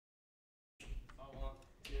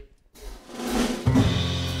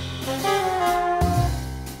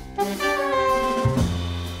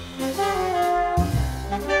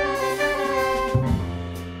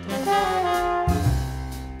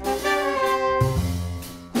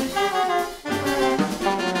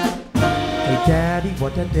Daddy,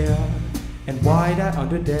 what that there? And why that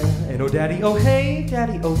under there? And oh daddy, oh hey,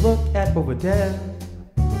 daddy, oh look at over there.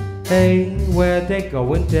 Hey, where they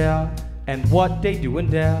going there? And what they doing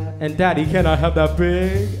there? And daddy, can I have that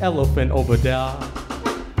big elephant over there?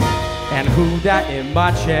 And who that in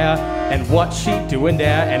my chair? And what she doing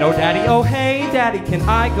there? And oh daddy, oh hey, daddy, can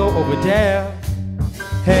I go over there?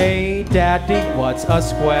 Hey daddy, what's a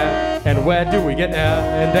square? And where do we get there?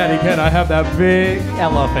 And daddy, can I have that big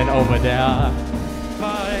elephant over there?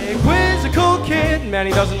 My quizzical kid, man,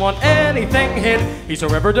 he doesn't want anything hid. He's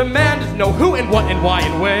so ever demanded to know who and what and why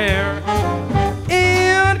and where.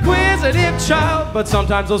 Inquisitive child, but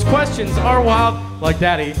sometimes those questions are wild. Like,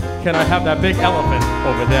 daddy, can I have that big elephant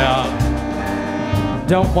over there?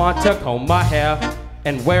 Don't want to comb my hair.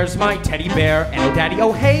 And where's my teddy bear? And oh daddy,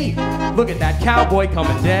 oh hey, look at that cowboy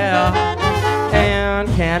coming there. And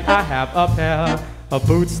can I have a pair of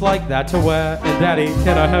boots like that to wear? And daddy,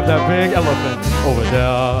 can I have that big elephant over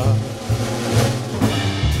there?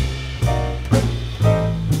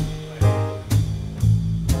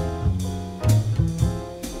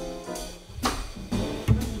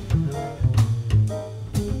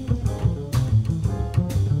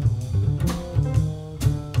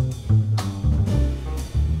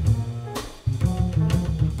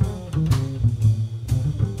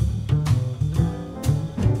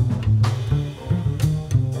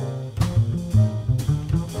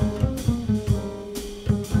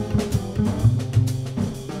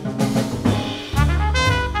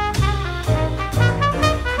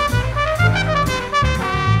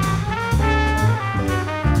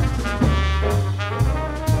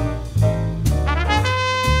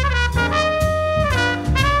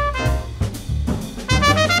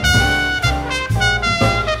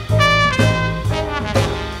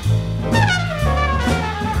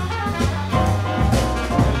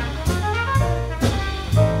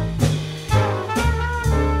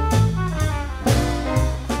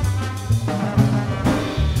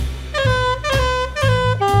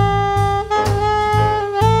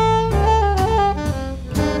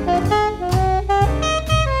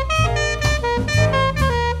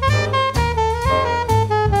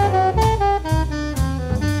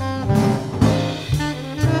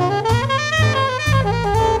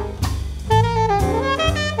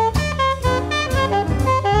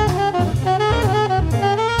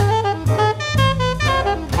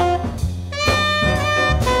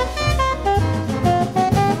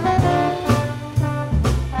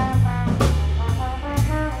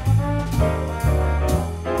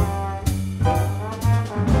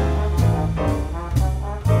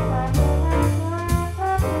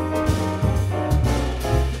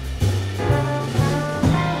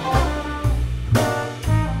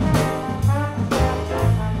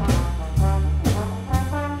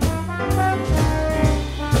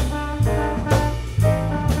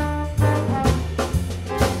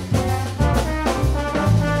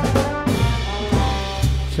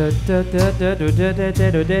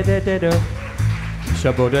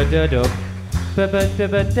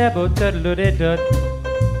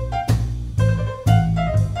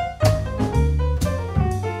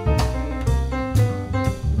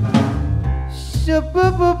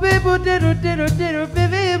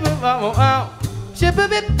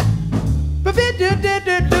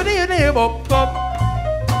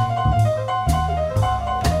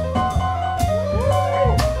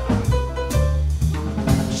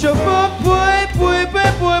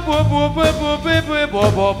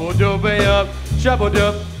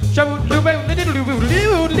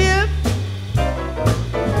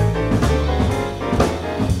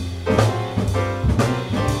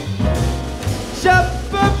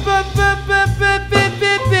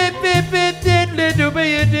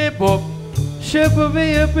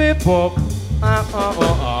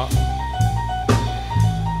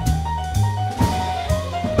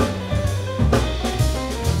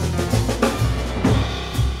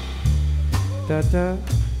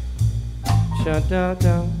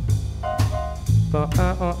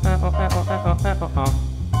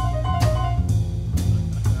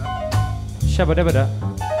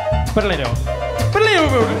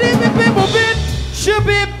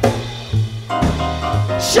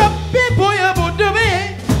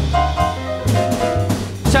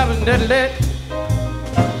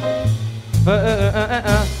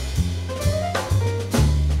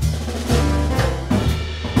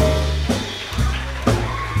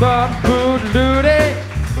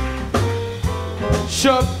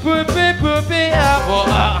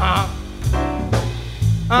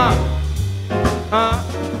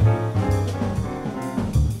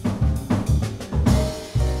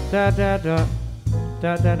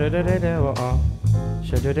 Da da da da da da.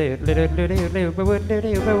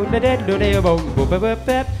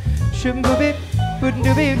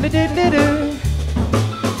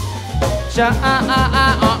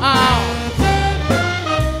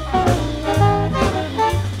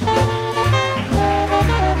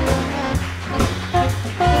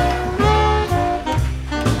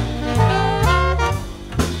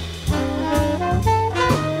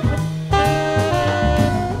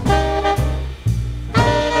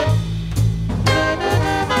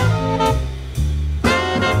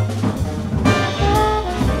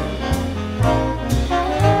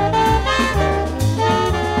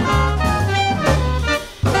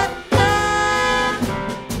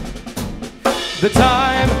 The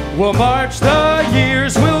time will march, the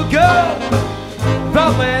years will go. The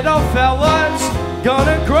little fella's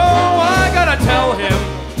gonna grow. I gotta tell him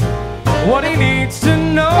what he needs to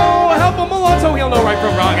know. Help him along so he'll know right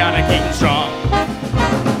from wrong, gotta keep him strong.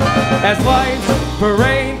 As life's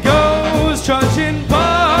parade goes trudging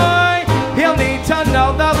by, he'll need to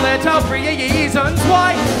know the little reasons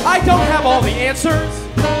why. I don't have all the answers,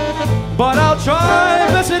 but I'll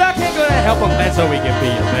try. Listen, I can't gonna help him then so he can be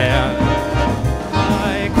a man.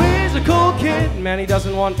 Cool kid, man, he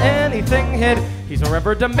doesn't want anything hid. He's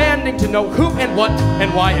forever demanding to know who and what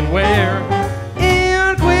and why and where.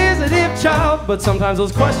 Inquisitive child, but sometimes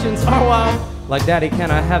those questions are wild. Like, Daddy, can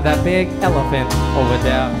I have that big elephant over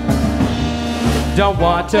there? Don't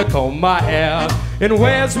want to comb my hair. And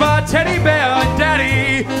where's my teddy bear?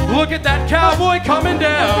 Daddy, look at that cowboy coming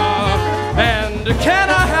down. And can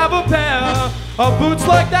I have a pair of boots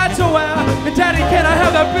like that to wear? And Daddy, can I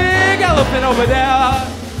have that big elephant over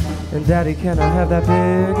there? And Daddy, can I have that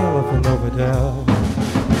big elephant over there?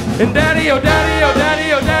 And Daddy, oh Daddy, oh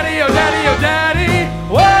Daddy, oh Daddy, oh Daddy, oh Daddy,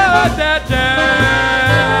 whoa, that Daddy.